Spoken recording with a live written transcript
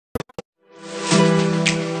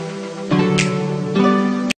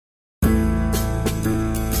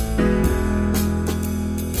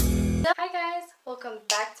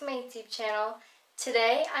YouTube channel.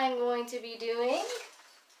 Today I'm going to be doing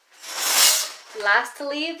last to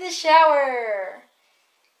leave the shower.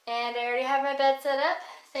 And I already have my bed set up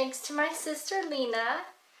thanks to my sister Lena.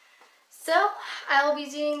 So I will be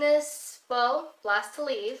doing this, well, last to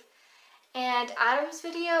leave. And Adam's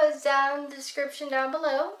video is down in the description down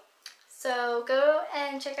below. So go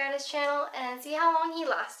and check out his channel and see how long he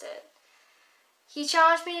lasted. He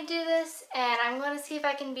challenged me to do this and I'm going to see if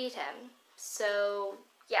I can beat him. So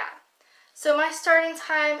yeah. So my starting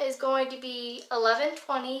time is going to be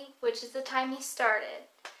 11:20, which is the time he started.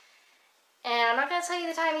 And I'm not going to tell you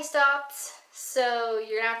the time he stopped, so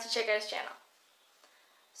you're going to have to check out his channel.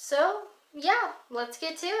 So yeah, let's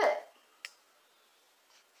get to it.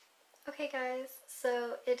 Okay guys,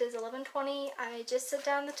 so it is 11:20. I just sit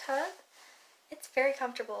down in the tub. It's very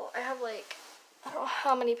comfortable. I have like, I don't know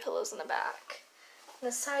how many pillows in the back. And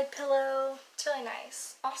the side pillow, it's really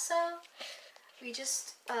nice. Also, we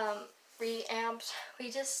just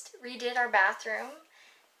redid our bathroom.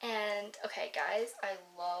 And okay guys, I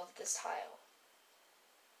love this tile.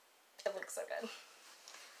 It looks so good.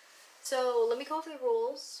 So let me go over the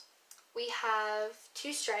rules. We have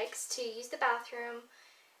 2 strikes to use the bathroom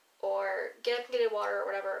or get up and get a water or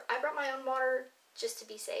whatever. I brought my own water just to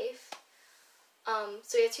be safe.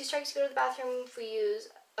 So we have 2 strikes to go to the bathroom. If we use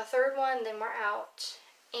a 3rd one, then we're out.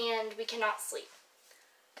 And we cannot sleep,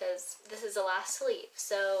 because this is the last to leave.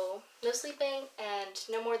 So no sleeping and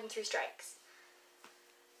no more than 3 strikes.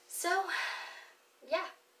 So yeah.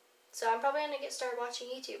 So I'm probably going to get started watching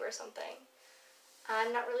YouTube or something.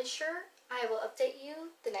 I'm not really sure. I will update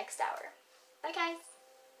you the next hour. Bye guys.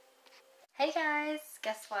 Hey guys,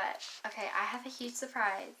 guess what? Okay, I have a huge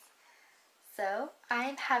surprise. So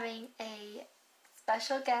I'm having a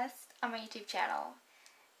special guest on my YouTube channel.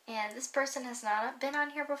 And this person has not been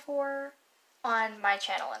on here before, on my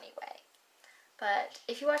channel anyway. But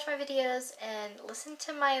if you watch my videos and listen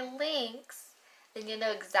to my links, then you'll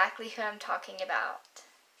know exactly who I'm talking about.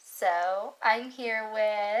 So, I'm here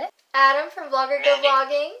with Adam from Vlogger Go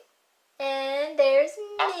Vlogging, and there's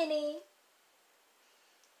Minnie.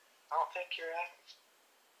 I don't think you're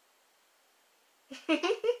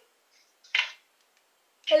Adam.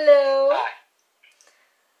 Hello. Hi.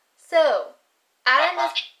 So, Adam I'm is...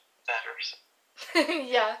 much better.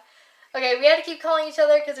 Yeah. Okay, we had to keep calling each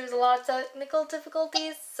other because there was a lot of technical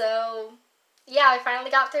difficulties, so yeah, we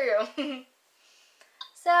finally got through.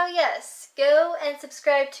 So yes, go and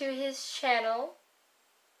subscribe to his channel.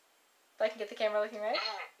 If I can get the camera looking right.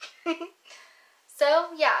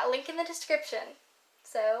 So yeah, link in the description.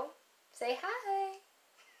 So, say hi.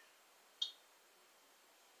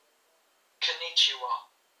 Konnichiwa.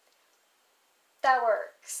 That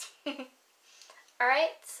works.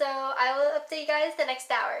 Alright, so I will update you guys the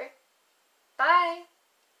next hour. Bye!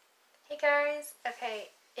 Hey guys, okay,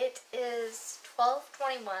 it is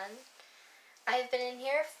 12:21. I've been in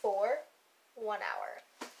here for 1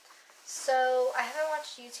 hour. So, I haven't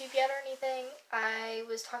watched YouTube yet or anything. I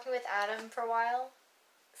was talking with Adam for a while.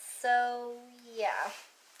 So, yeah.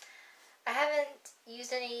 I haven't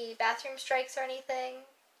used any bathroom strikes or anything.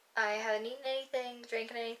 I haven't eaten anything,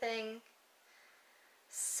 drinking anything.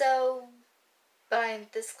 So, but I'm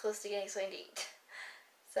this close to getting something to eat.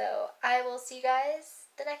 So, I will see you guys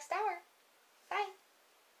the next hour. Bye!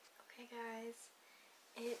 Okay guys,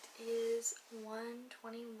 it is 1:21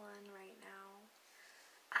 right now.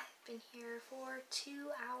 I've been here for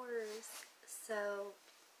 2 hours. So,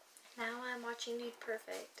 now I'm watching Nude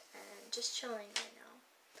Perfect and just chilling right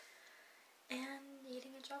now. And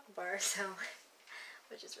eating a chocolate bar, so,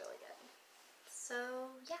 which is really good. So,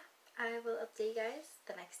 yeah, I will update you guys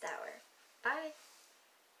the next hour. Bye!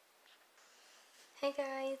 Hey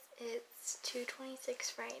guys, it's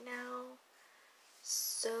 2:26 right now.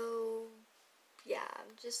 So, yeah,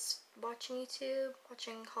 I'm just watching YouTube,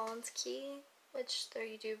 watching Colin's Key, which their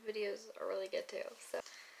YouTube videos are really good too. So,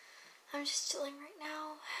 I'm just chilling right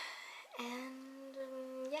now, and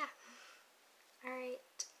yeah.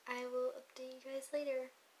 Alright, I will update you guys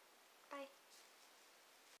later. Bye.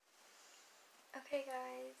 Okay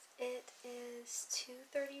guys, it is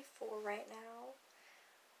 2:34 right now.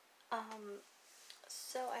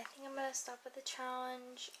 So I think I'm gonna stop with the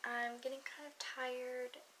challenge. I'm getting kind of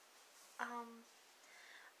tired.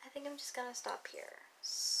 I think I'm just gonna stop here.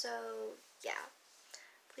 So yeah,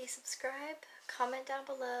 please subscribe, comment down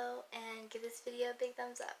below, and give this video a big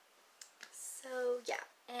thumbs up. So yeah,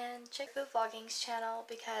 and check the Vlogging's channel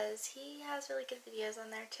because he has really good videos on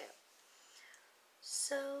there too.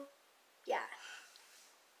 So yeah,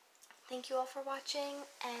 thank you all for watching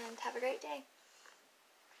and have a great day.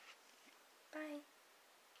 Bye.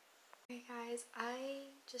 Okay guys,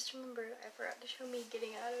 I just remembered I forgot to show me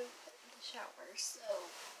getting out of so.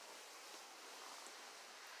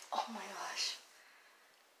 Oh my gosh.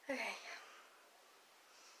 Okay.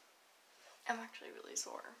 I'm actually really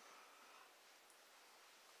sore.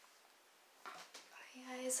 Okay,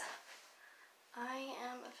 guys. I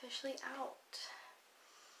am officially out.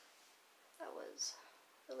 That was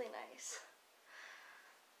really nice.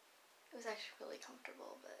 It was actually really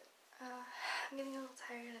comfortable, but I'm getting a little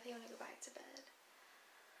tired and I think I'm gonna go back to bed.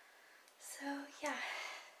 So yeah,